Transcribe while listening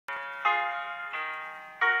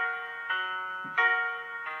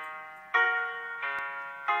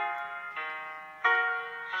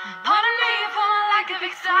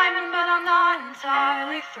excitement, but I'm not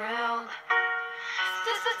entirely thrilled.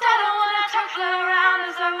 Just a settle when I turn around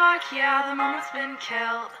as I walk, yeah, the moment's been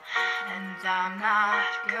killed. And I'm not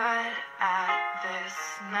good at this,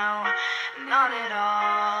 no, not at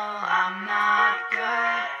all. I'm not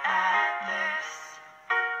good at this.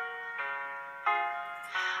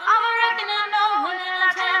 I'm a reckon I know when I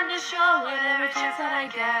tend to show it every chance that I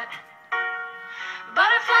get.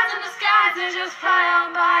 Butterflies in the skies, they just fly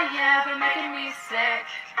on by, yeah, they're making me sick.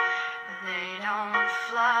 They don't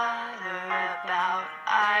flutter about,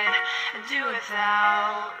 I'd do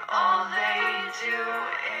without. All they do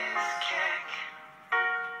is kick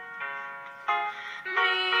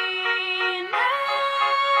me naturally,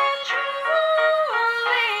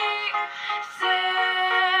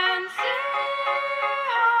 sincere.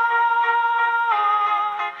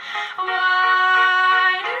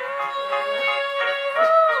 Why do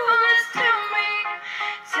this to me?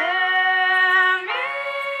 Tear me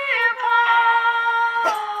apart.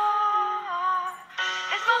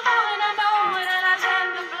 It's so loud and I know it, and I tend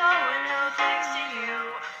to blow it, no thanks to you.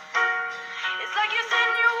 It's like you sit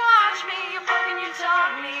and you watch me, you poke and you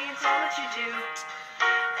taunt me, it's all that you do.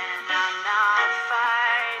 And I'm not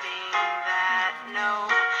fighting that, no,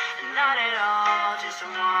 not at all. Just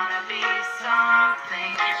wanna be something